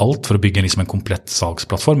å gjøre alt for å bygge liksom en komplett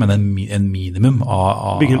salgsplattform, men en minimum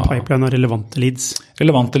av bygge en pipeline av relevante leads.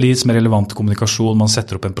 Relevante leads med relevant kommunikasjon, man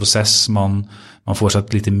setter opp en prosess, man får seg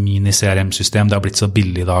et lite mini-CRM-system. Det har blitt så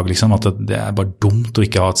billig I dag liksom, at det bare dumt å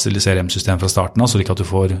ikke ha et CRM-system fra starten av, så ikke at du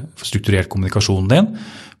får strukturert kommunikasjonen din.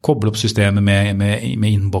 Koble opp systemet med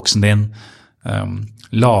innboksen din,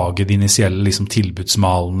 lage de initielle liksom,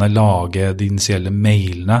 tilbudsmalene, lage de initielle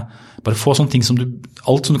mailene. Bare få sånne ting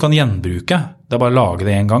alt som du kan gjenbruke. Det bare å lage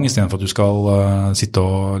det en gang, I stedet for at du skal sitte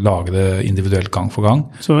og lage det individuelt gang for gang.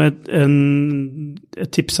 Så et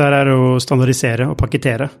tips her å standardisere og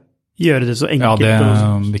pakketere. Gjøre det så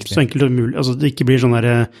enkelt, så enkelt og mulig. Altså det ikke blir sånn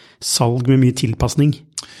der salg med mye tilpasning.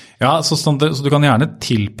 Ja, så du kan gjerne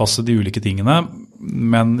tilpasse de ulike tingene,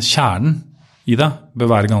 men kjernen I det bør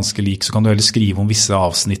være ganske lik, så kan du heller skrive om visse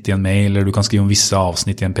avsnitt I en mail, eller du kan skrive om visse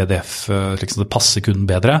avsnitt I en PDF, slik at det passer kunden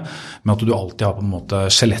bedre, men at du alltid har på en måte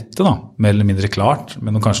skjelettet da, mer eller mindre klart,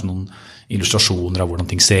 med kanskje noen illustrasjoner av hvordan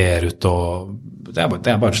ting ser ut, og det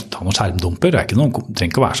er bare å ta noen skjermdumper, det trenger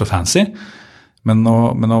ikke å være så fancy, men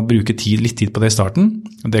å bruke litt tid på det I starten,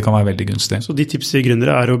 det kan være veldig gunstig. Så de tips til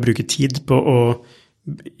gründere å bruke tid på å,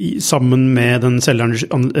 sammen med den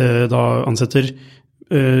selgeren da ansetter,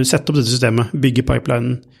 sette opp dette systemet, bygge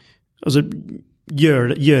pipelinen, altså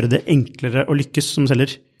gjøre det enklere å lykkes som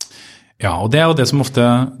selger. Ja, og det jo det som ofte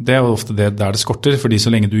der det skorter, fordi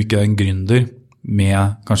så lenge du ikke en gründer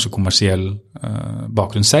med kanskje kommersiell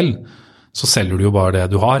bakgrunn selv, så selger du jo bare det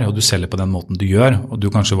du har, og du selger på den måten du gjør, og du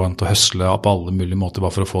kanskje vant til å høsle på alle mulige måter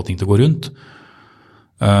bare for å få ting til å gå rundt.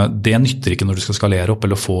 Det nytter ikke når du skal skalere opp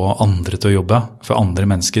eller få andre til å jobbe, for andre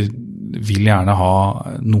mennesker vil gjerne ha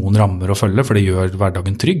noen rammer å følge, for det gjør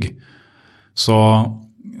hverdagen trygg. Så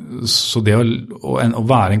det å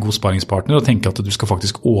være en god sparingspartner og tenke at du skal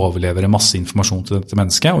faktisk overlevere masse informasjon til dette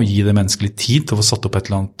mennesket, og gi det mennesket litt tid til å få satt opp et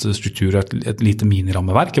eller annet struktur, et lite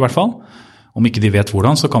minirammeverk I hvert fall. Om ikke de vet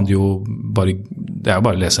hvordan, så kan de jo bare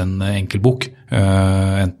å lese en enkel bok,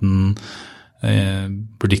 enten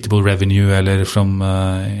Predictable Revenue eller From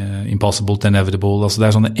Impossible to Inevitable. Altså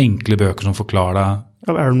det sånne enkle bøker som forklarer deg.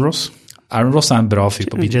 Av Aaron Ross. Aaron Ross en bra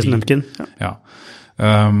fyr på B2B. Jason Lemkin. Ja.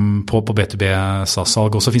 På B2B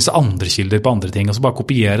SAS-salg. Og så finnes det andre kilder på andre ting. Og så bare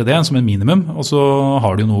kopiere det som en minimum, og så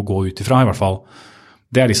har du jo noe å gå ut ifra I hvert fall.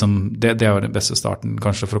 Det liksom, det den beste starten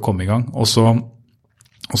kanskje for å komme I gang. Og så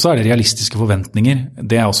det realistiske forventninger.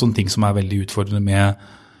 Det også en ting som veldig utfordrende med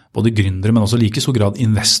både gründere, men også like så grad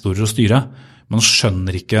investorer og styre. Man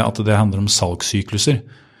skjønner ikke at det handler om salgssykluser.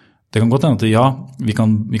 Det kan godt hende at ja, vi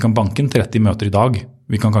kan banke inn 30 møter I dag.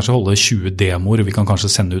 Vi kan kanskje holde 20 demoer, vi kan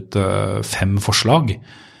kanskje sende ut 5 forslag.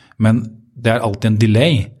 Men det alltid en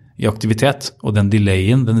delay I aktivitet, og den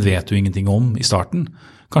delayen, den vet du ingenting om I starten.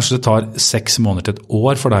 Kanskje det tar 6 måneder til et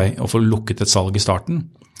år for deg å få lukket et salg I starten.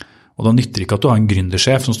 Og da nytter det ikke at du har en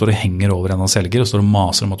gründersjef som står og henger over en av selger, og står og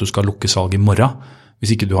maser om at du skal lukke salg I morgen,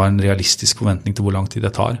 hvis ikke du har en realistisk forventning til hvor lang tid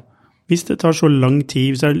det tar. Hvis det tar så lang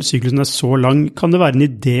tid, hvis syklusen så lang, kan det være en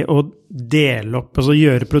idé å dele opp,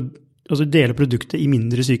 altså dele produktet I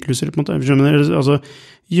mindre sykluser, på en måte. Altså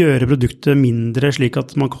gjøre produktet mindre slik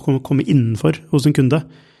at man kan komme innenfor hos en kunde.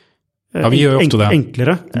 Ja, vi gjør ofte det.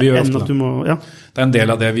 Enklere enn at du må, ja. Det en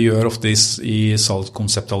del av det vi gjør ofte I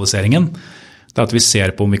salgskonseptualiseringen. Det at vi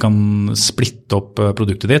ser på om vi kan splitte opp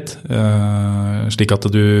produktet ditt, slik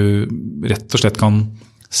at du rett og slett kan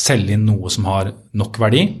selge inn noe som har nok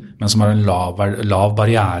verdi, men som har en lav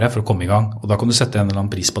barriere for å komme I gang. Og da kan du sette en eller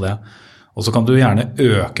annen pris på det. Og så kan du gjerne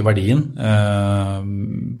øke verdien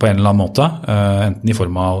på en eller annen måte, enten I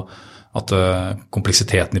form av at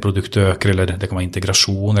kompleksiteten I produktet øker, eller det kan være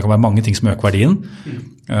integrasjon, det kan være mange ting som øker verdien.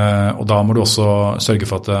 Og da må du også sørge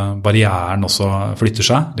for at barrieren også flytter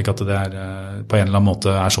seg, slik at det på en eller annen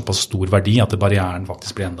måte såpass stor verdi at barrieren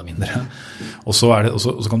faktisk blir enda mindre. Og så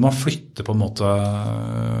kan man flytte på en måte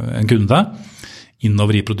en kunde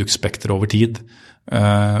innover I produktspekter over tid.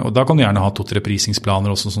 Og da kan du gjerne ha 2-3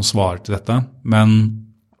 prisingsplaner også som svarer til dette.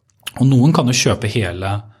 Og noen kan jo kjøpe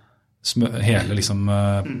hele liksom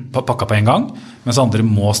pakka på en gang, mens andre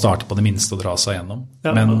må starte på det minste og dra seg gjennom.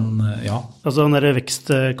 Ja, men ja. Altså den der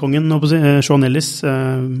vekstkongen, Sean Ellis,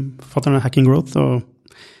 forfatteren av Hacking Growth,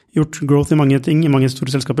 og gjort growth i mange ting, i mange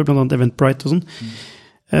store selskaper, blant annet Eventbrite og sånn.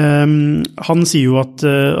 Han sier jo at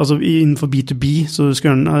altså innenfor B2B så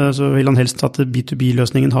vil han helst at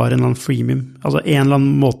B2B-løsningen har en eller annen freemium, altså en eller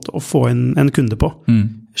annen måte å få inn en kunde på,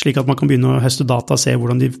 slik at man kan begynne å høste data, se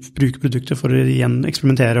hvordan de bruker produktet for å igjen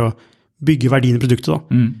eksperimentere og bygge verdien i produktet da.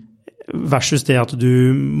 Versus det at du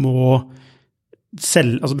må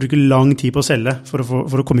bruke lang tid på å selge for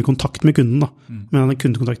å komme i kontakt med kunden da. Men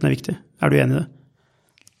kundekontakten er viktig. Er du enig i det?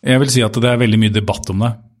 Jeg vil si at det er veldig mye debatt om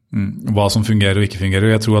det. Hva som fungerer og ikke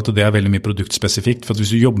fungerer. Jeg tror at det er veldig mye produktspesifikt. For at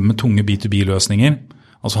hvis du jobber med tunge B2B-løsninger,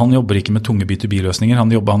 altså han jobber ikke med tunge B2B-løsninger,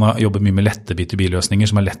 han jobber mye med lette B2B-løsninger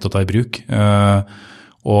som er lett å ta i bruk.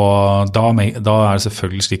 Og da er det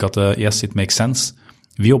selvfølgelig slik at yes, it makes sense.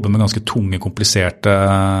 Vi jobber med ganske tunge, kompliserte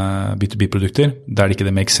B2B-produkter, der det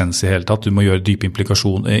ikke makes sense i hele tatt. Du må gjøre dype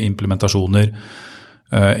implementasjoner,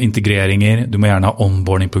 integreringer, du må gjerne ha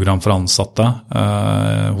onboarding-program for ansatte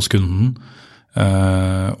hos kunden.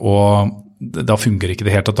 Og da fungerer ikke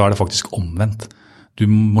det helt, at da er det faktisk omvendt. Du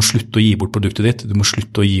må slutte å gi bort produktet ditt, du må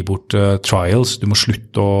slutte å gi bort trials, du må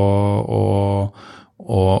slutte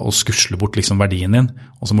å skusle bort liksom verdien din,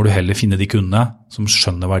 og så må du heller finne de kundene som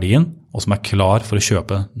skjønner verdien, og som er klar for å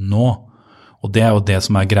kjøpe nå. Og det er jo det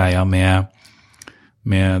som er greia med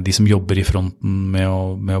de som jobber i fronten med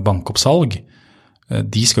å banke opp salg.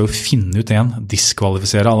 De skal jo finne ut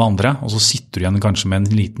diskvalifisere alle andre, og så sitter du igjen kanskje med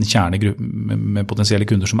en liten kjerne med potensielle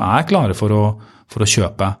kunder som er klare for å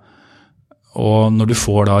kjøpe. Og når du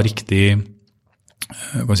får da riktig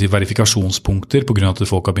verifikasjonspunkter på grunn av at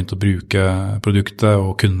folk har begynt å bruke produktet,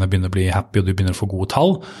 og kundene begynner å bli happy, og du begynner å få gode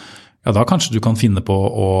tall, ja da kanskje du kan finne på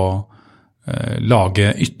å lage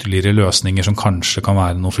ytterligere løsninger som kanskje kan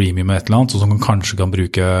være noe freemium med et eller annet, og som kanskje kan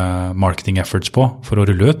bruke marketing efforts på for å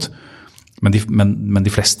rulle ut. Men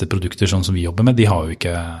de fleste produkter sånn som vi jobber med, de har jo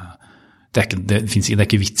ikke, det er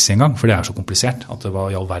ikke vits engang, for det er så komplisert, at hva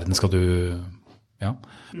i all verden skal du, ja.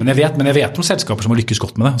 Men jeg vet om selskaper som har lykkes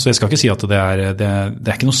godt med det, så jeg skal ikke si at det er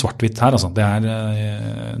ikke noe svart-hvitt her, altså.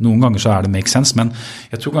 Noen ganger så er det make sense, men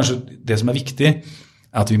jeg tror kanskje det som er viktig,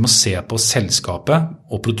 er at vi må se på selskapet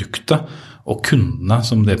og produktet, og kundene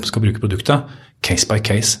som det skal bruke produktet, case by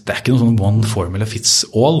case. Det er ikke noe sånn one formula fits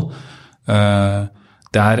all.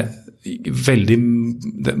 Det er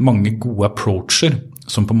mange gode approacher,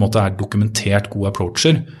 som på en måte er dokumentert gode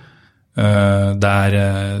approacher. Det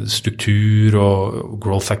er struktur og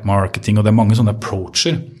growth hack marketing, og det er mange sånne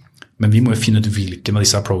approacher. Men vi må jo finne ut hvilken av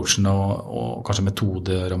disse approachene og kanskje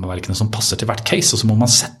metoderammeverkene som passer til hvert case, og så må man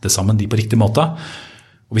sette sammen de på riktig måte.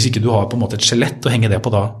 Og hvis ikke du har på en måte et skjelett å henge det på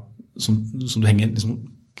da, som du henger, liksom,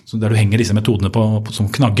 der du henger disse metodene på som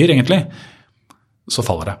knagger egentlig, så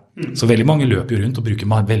faller det. Så veldig mange løper jo rundt og bruker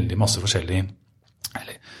veldig masse forskjellige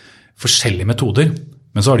metoder,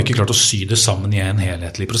 men så har de ikke klart å sy det sammen i en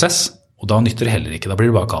helhetlig prosess, og da nytter det heller ikke, da blir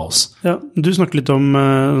det bare kaos. Ja, du snakket litt om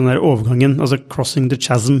den der overgangen, altså crossing the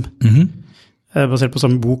chasm, basert på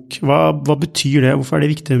samme bok. Hva betyr det? Hvorfor er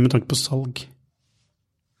det viktig med tanke på salg?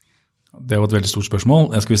 Det var et veldig stort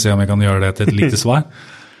spørsmål. Jeg skal se om jeg kan gjøre det til et lite svar.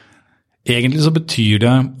 Egentlig så betyr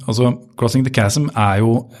det, altså crossing the chasm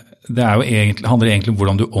handler egentlig om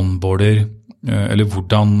hvordan du onboarder, eller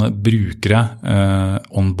hvordan brukere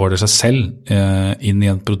onboarder seg selv inn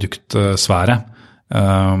i en produktsfære,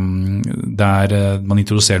 der man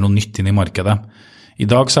introduserer noe nytt inn i markedet. I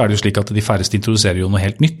dag så er det jo slik at de færreste introduserer jo noe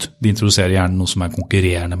helt nytt. De introduserer gjerne noe som er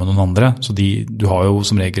konkurrerende med noen andre, så du har jo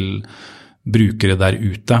som regel brukere der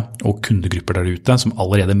ute og kundegrupper der ute som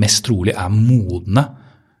allerede mest trolig er modne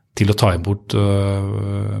til å ta i bruk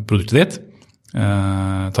produktet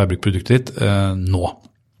ditt nå.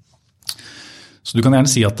 Så du kan gjerne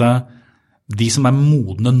si at de som er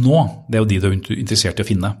modne nå, det er jo de du er interessert i å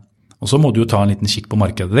finne. Og så må du jo ta en liten kikk på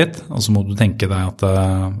markedet ditt, og så må du tenke deg at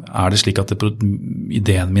er det slik at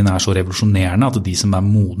ideen min er så revolusjonerende at de som er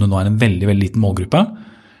modne nå er en veldig, veldig liten målgruppe,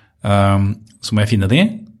 så må jeg finne de,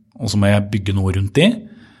 og så må jeg bygge noe rundt de,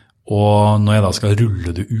 og når jeg da skal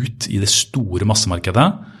rulle det ut i det store massemarkedet,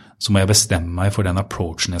 så må jeg bestemme meg for den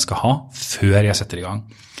approachen jeg skal ha før jeg setter i gang.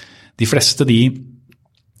 De fleste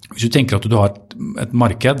hvis du tenker at du har et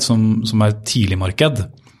marked som er tidlig marked,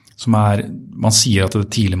 man sier at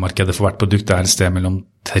det tidlig markedet for hvert produkt er et sted mellom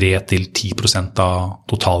 3-10% av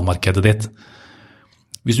totalmarkedet ditt.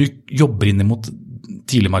 Hvis du jobber inn mot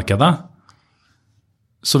tidlig markedet,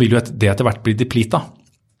 så vil jo det etter hvert bli depletet.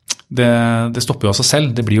 Det stopper jo av seg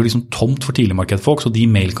selv. Det blir jo liksom tomt for tidligmarkedfolk, så de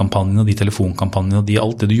mailkampanjene, de telefonkampanjene,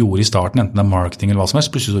 alt det du gjorde i starten, enten det er marketing eller hva som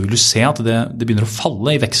helst, plutselig så vil du se at det begynner å falle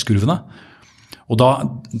i vekstkurvene. Og da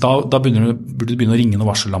burde du begynne å ringe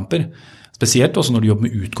noen varsellamper. Spesielt også når du jobber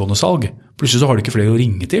med utgående salg. Plutselig så har du ikke flere å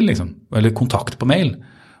ringe til, liksom, eller kontakt på mail.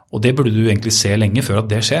 Og det burde du egentlig se lenge før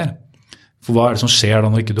at det skjer. For hva det som skjer da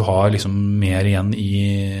når ikke du har liksom mer igjen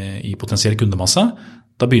i potensiell kundemasse?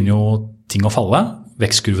 Da begynner jo ting å falle,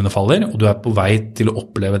 vekstkurvene faller, og du på vei til å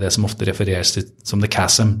oppleve det som ofte refereres til som the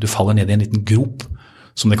chasm. Du faller ned i en liten grop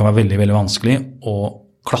som det kan være veldig, veldig vanskelig å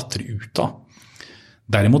klatre ut av.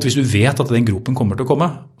 Derimot, hvis du vet at den gropen kommer til å komme,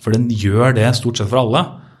 for den gjør det stort sett for alle,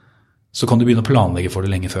 så kan du begynne å planlegge for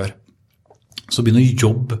det lenge før. Så begynner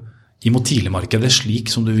jobb imot tidligmarkedet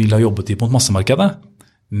slik som du ville ha jobbet mot massemarkedet,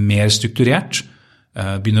 mer strukturert,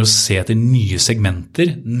 begynner å se etter nye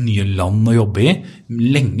segmenter, nye land å jobbe i,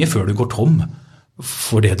 lenge før du går tom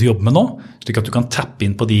for det du jobber med nå, slik at du kan tappe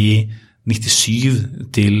inn på de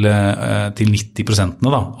 97 til 90%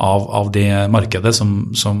 da, av det markedet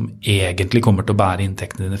som egentlig kommer til å bære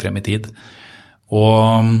inntektene dine frem i tid. Og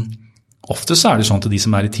ofte så det sånn at de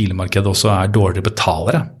som i tidligmarkedet også dårligere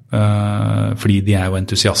betalere, fordi de jo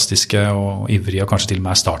entusiastiske og ivrige og kanskje til og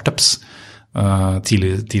med startups,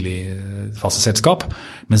 tidlig faseselskap,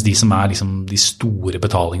 mens de som liksom de store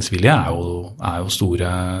betalingsvillige jo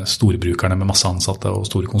store brukerne med masse ansatte og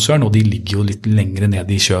store konsern, og de ligger jo litt lengre ned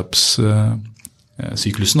i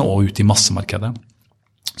kjøpssyklusene og ut i massemarkedet.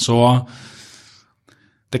 Så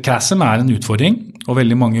det chasm en utfordring, og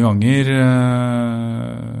veldig mange ganger,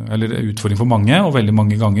 eller utfordring for mange, og veldig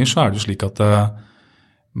mange ganger så det jo slik at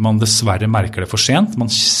man dessverre merker det for sent. Man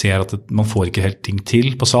ser at man får ikke helt ting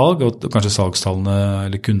til på salg, og kanskje salgstallene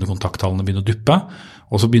eller kundekontakttallene begynner å duppe.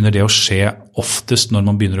 Og så begynner det å skje oftest når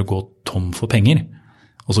man begynner å gå tom for penger.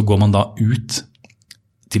 Og så går man da ut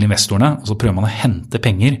til investorene, og så prøver man å hente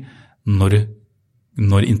penger når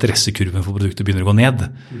interessekurven for produktet begynner å gå ned.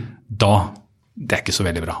 Da, det ikke så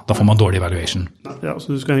veldig bra. Da får man dårlig evaluation. Ja,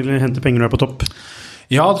 så du skal egentlig hente penger når du på topp?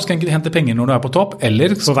 Ja, du skal ikke hente penger når du på topp,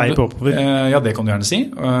 eller på vei på oppover. Ja, det kan du gjerne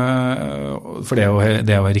si, for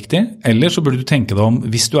det jo riktig. Eller så burde du tenke deg om,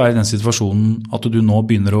 hvis du i den situasjonen at du nå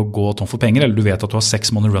begynner å gå tom for penger, eller du vet at du har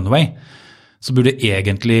 6 måneder runaway, så burde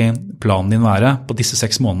egentlig planen din være på disse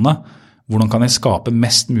 6 månedene, hvordan kan jeg skape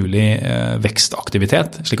mest mulig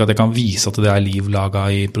vekstaktivitet, slik at jeg kan vise at det liv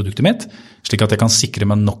laget i produktet mitt, slik at jeg kan sikre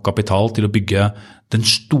meg nok kapital til å bygge den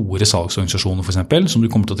store salgsorganisasjonen for eksempel, som du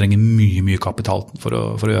kommer til å trenge mye kapital for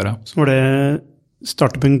å gjøre. Så var det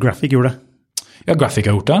startupen Graphic gjorde det? Ja, Graphic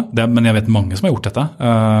har gjort det, men jeg vet mange som har gjort dette.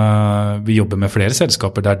 Vi jobber med flere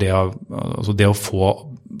selskaper der det å få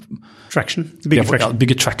traction,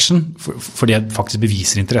 bygge traction, for det faktisk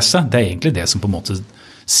beviser interesse, det egentlig det som på en måte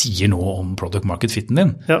sier noe om product market fitten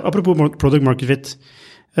din. Ja, apropos product market fit.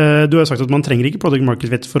 Du har sagt at man trenger ikke product market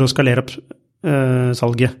fit for å skalere opp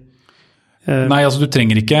salget. Nei, altså du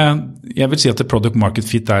trenger ikke, jeg vil si at product market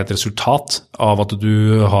fit et resultat av at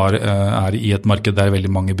du i et marked der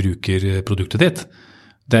veldig mange bruker produktet ditt.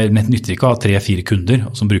 Det nytter ikke å ha 3-4 kunder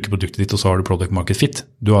som bruker produktet ditt, og så har du product market fit.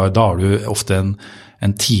 Da har du ofte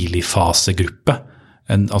en tidlig fasegruppe,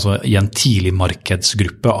 altså i en tidlig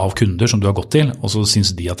markedsgruppe av kunder som du har gått til, og så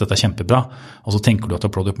synes de at dette kjempebra, og så tenker du at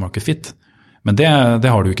det product market fit. Men det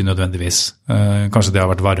har du ikke nødvendigvis. Kanskje det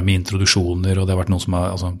har vært varme introduksjoner, og det har vært noen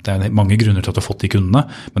som det mange grunner til at du har fått de kundene,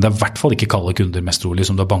 men det i hvert fall ikke kalde kunder mest trolig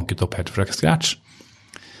som du har banket opp helt fra scratch.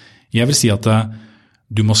 Jeg vil si at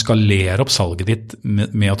du må skalere opp salget ditt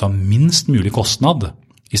med å ta minst mulig kostnad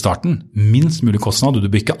i starten. Minst mulig kostnad, og du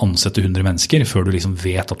bør ikke ansette 100 mennesker før du liksom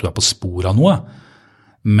vet at du på spor av noe.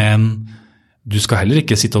 Men du skal heller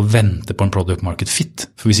ikke sitte og vente på en product market fit,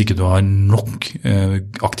 for hvis ikke du har nok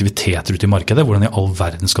aktiviteter ute i markedet, hvordan i all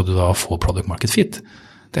verden skal du da få product market fit?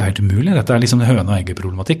 Det helt umulig, dette liksom høne- og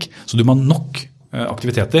egge-problematikk. Så du må ha nok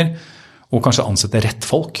aktiviteter, og kanskje ansette rett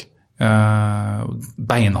folk,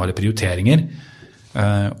 beinharde prioriteringer,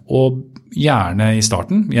 og gjerne i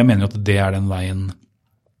starten. Jeg mener jo at det den veien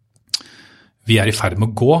vi i ferd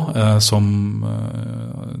med å gå,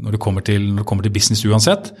 når det kommer til business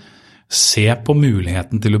uansett. Se på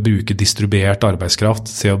muligheten til å bruke distribuert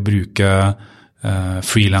arbeidskraft, se å bruke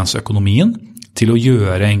freelance-økonomien til å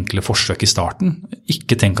gjøre enkle forsøk i starten.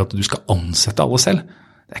 Ikke tenk at du skal ansette alle selv.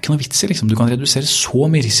 Det ikke noe vits i, liksom. Du kan redusere så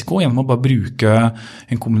mye risiko gjennom å bare bruke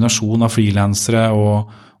en kombinasjon av freelancere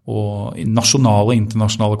og nasjonale og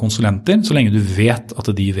internasjonale konsulenter, så lenge du vet at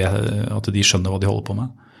de skjønner hva de holder på med.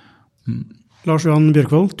 Lars Johan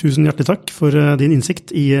Bjørkvold, tusen hjertelig takk for din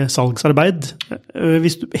innsikt i salgsarbeid.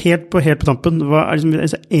 Hvis du helt på tampen, hva liksom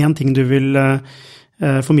en ting du vil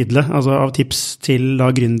formidle, altså av tips til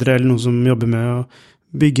gründere eller noen som jobber med å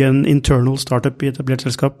bygge en internal startup i et etablert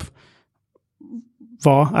selskap?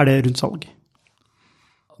 Hva det rundt salg?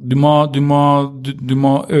 Du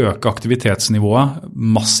må øke aktivitetsnivået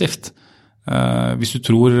massivt. Hvis du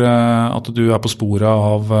tror at du på sporet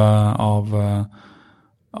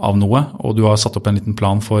av noe, og du har satt opp en liten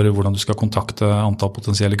plan for hvordan du skal kontakte antall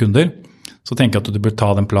potensielle kunder, så tenker jeg at du bør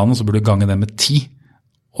ta den planen, så bør du gange den med 10,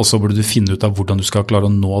 og så bør du finne ut av hvordan du skal klare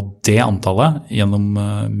å nå det antallet gjennom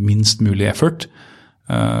minst mulig effort.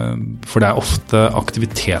 For det ofte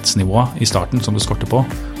aktivitetsnivået i starten som det skorter på,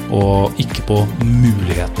 og ikke på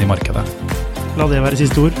mulighetene i markedet. La det være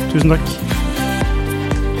siste ord. Tusen takk.